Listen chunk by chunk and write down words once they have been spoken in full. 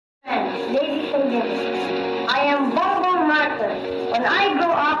Indian. I am Bong Bong Marcos. When I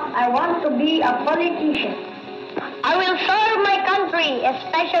grow up, I want to be a politician. I will serve my country,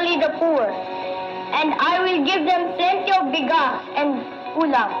 especially the poor. And I will give them plenty of bigas and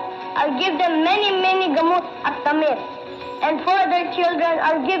ulam. I'll give them many gamot at tamit. And for their children,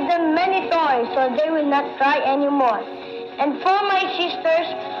 I'll give them many toys so they will not cry anymore. And for my sisters,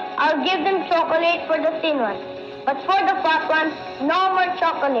 I'll give them chocolate for the thin ones. But for the fat ones, no more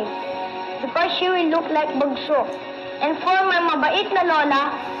chocolate, because she will look like Bagso. And for my mabait na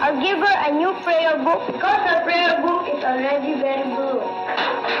lola, I'll give her a new prayer book, because her prayer book is already very blue.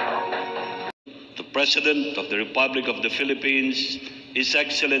 The President of the Republic of the Philippines, His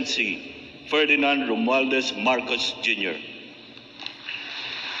Excellency Ferdinand Romualdez Marcos Jr.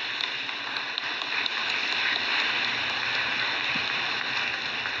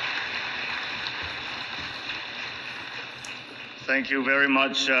 Thank you very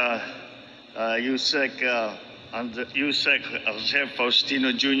much, USEC Jose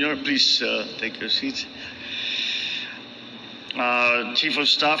Faustino Jr. Please take your seats. Chief of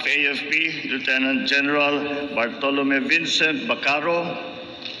Staff, AFP, Lieutenant General Bartolome Vincent Bacaro,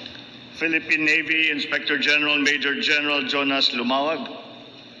 Philippine Navy Inspector General Major General Jonas Lumawag,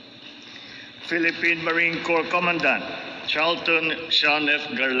 Philippine Marine Corps Commandant Charlton Sean F.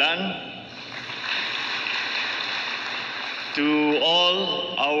 Garlan, to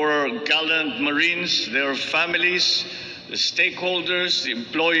all our gallant Marines, their families, the stakeholders, the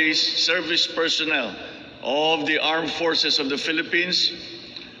employees, service personnel of the Armed Forces of the Philippines,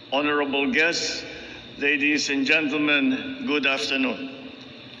 honorable guests, ladies and gentlemen, good afternoon.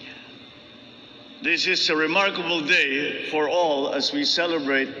 This is a remarkable day for all as we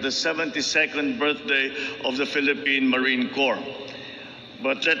celebrate the 72nd birthday of the Philippine Marine Corps.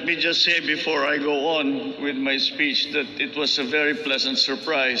 But let me just say before I go on with my speech that it was a very pleasant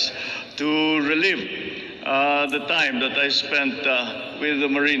surprise to relive the time that I spent with the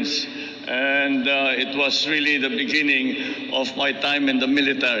Marines. And it was really the beginning of my time in the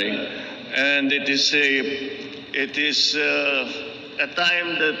military. And it is a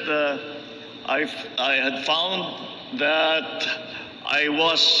time that I had found that I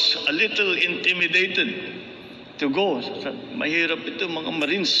was a little intimidated to go. Mahirap ito, mga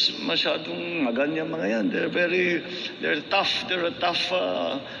Marines, masyadong maganya mga yan. They're tough. They're a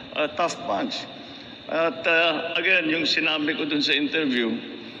tough bunch. At again, yung sinabi ko dun sa interview,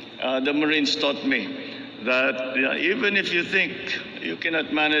 the Marines taught me that even if you think you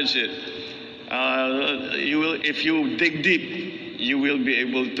cannot manage it, if you dig deep, you will be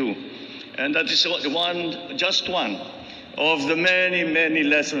able to. And that is just one of the many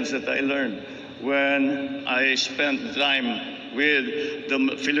lessons that I learned when I spent time with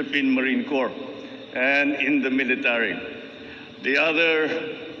the Philippine Marine Corps and in the military. The other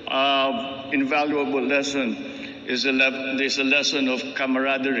invaluable lesson is a lesson of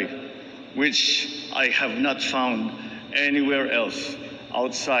camaraderie, which I have not found anywhere else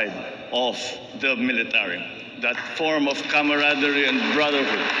outside of the military. That form of camaraderie and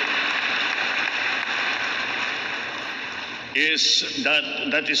brotherhood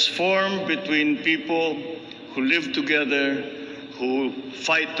that is formed between people who live together, who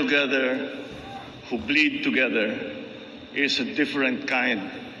fight together, who bleed together, is a different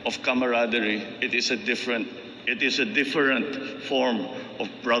kind of camaraderie. It is a different form of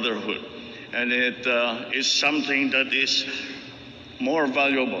brotherhood, and it is something that is more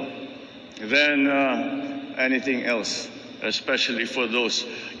valuable than anything else, especially for those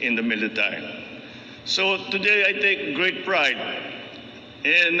in the military. So today I take great pride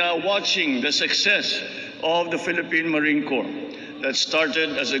in watching the success of the Philippine Marine Corps that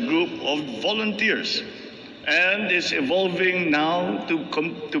started as a group of volunteers and is evolving now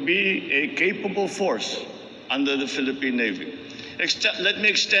to be a capable force under the Philippine Navy. Let me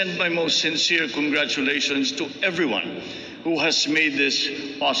extend my most sincere congratulations to everyone who has made this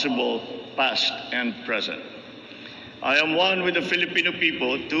possible, past and present. I am one with the Filipino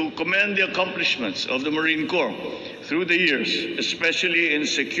people to commend the accomplishments of the Marine Corps through the years, especially in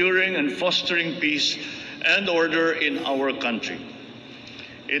securing and fostering peace and order in our country.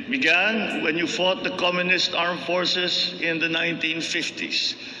 It began when you fought the communist armed forces in the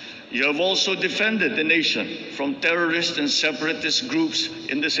 1950s. You have also defended the nation from terrorist and separatist groups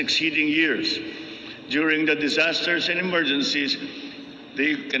in the succeeding years. During the disasters and emergencies,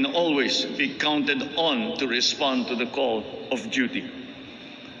 they can always be counted on to respond to the call of duty.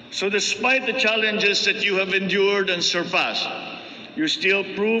 So despite the challenges that you have endured and surpassed, you still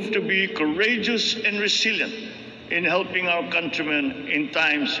prove to be courageous and resilient in helping our countrymen in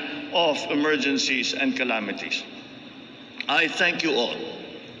times of emergencies and calamities. I thank you all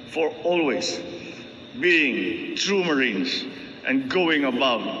for always being true Marines and going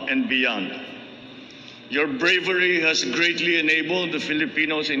above and beyond. Your bravery has greatly enabled the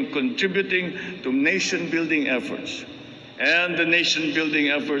Filipinos in contributing to nation-building efforts. And the nation-building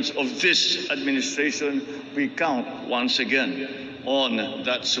efforts of this administration, we count once again on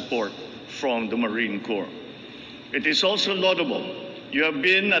that support from the Marine Corps. It is also laudable. You have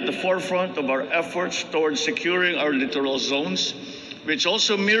been at the forefront of our efforts towards securing our littoral zones, which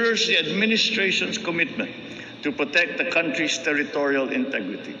also mirrors the administration's commitment to protect the country's territorial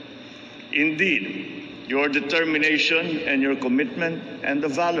integrity. Indeed, your determination and your commitment and the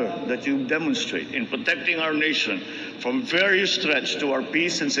valor that you demonstrate in protecting our nation from various threats to our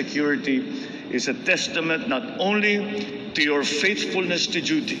peace and security is a testament not only to your faithfulness to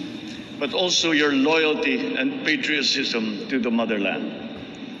duty, but also your loyalty and patriotism to the motherland.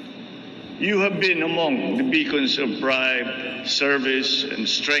 You have been among the beacons of pride, service, and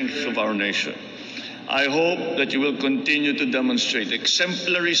strength of our nation. I hope that you will continue to demonstrate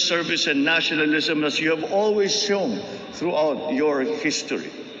exemplary service and nationalism as you have always shown throughout your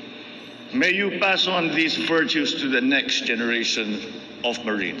history. May you pass on these virtues to the next generation of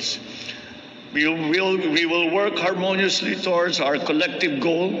Marines. We will work harmoniously towards our collective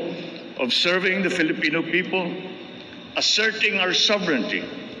goal of serving the Filipino people, asserting our sovereignty,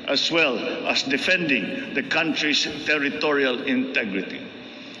 as well as defending the country's territorial integrity.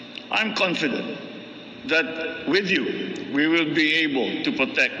 I'm confident that with you, we will be able to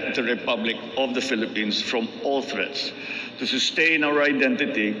protect the Republic of the Philippines from all threats, to sustain our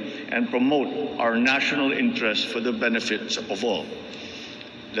identity and promote our national interests for the benefits of all.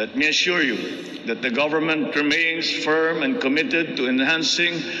 Let me assure you that the government remains firm and committed to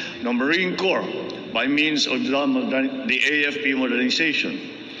enhancing the Marine Corps by means of the AFP modernization.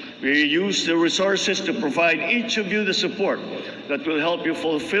 We use the resources to provide each of you the support that will help you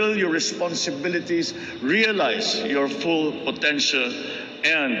fulfill your responsibilities, realize your full potential,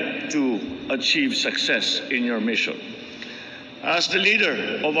 and to achieve success in your mission. As the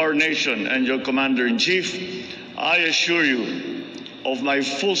leader of our nation and your Commander-in-Chief, I assure you of my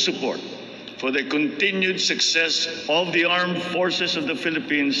full support for the continued success of the Armed Forces of the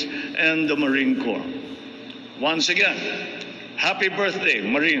Philippines and the Marine Corps. Once again, happy birthday,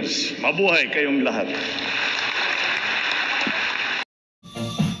 Marines. Mabuhay kayong lahat.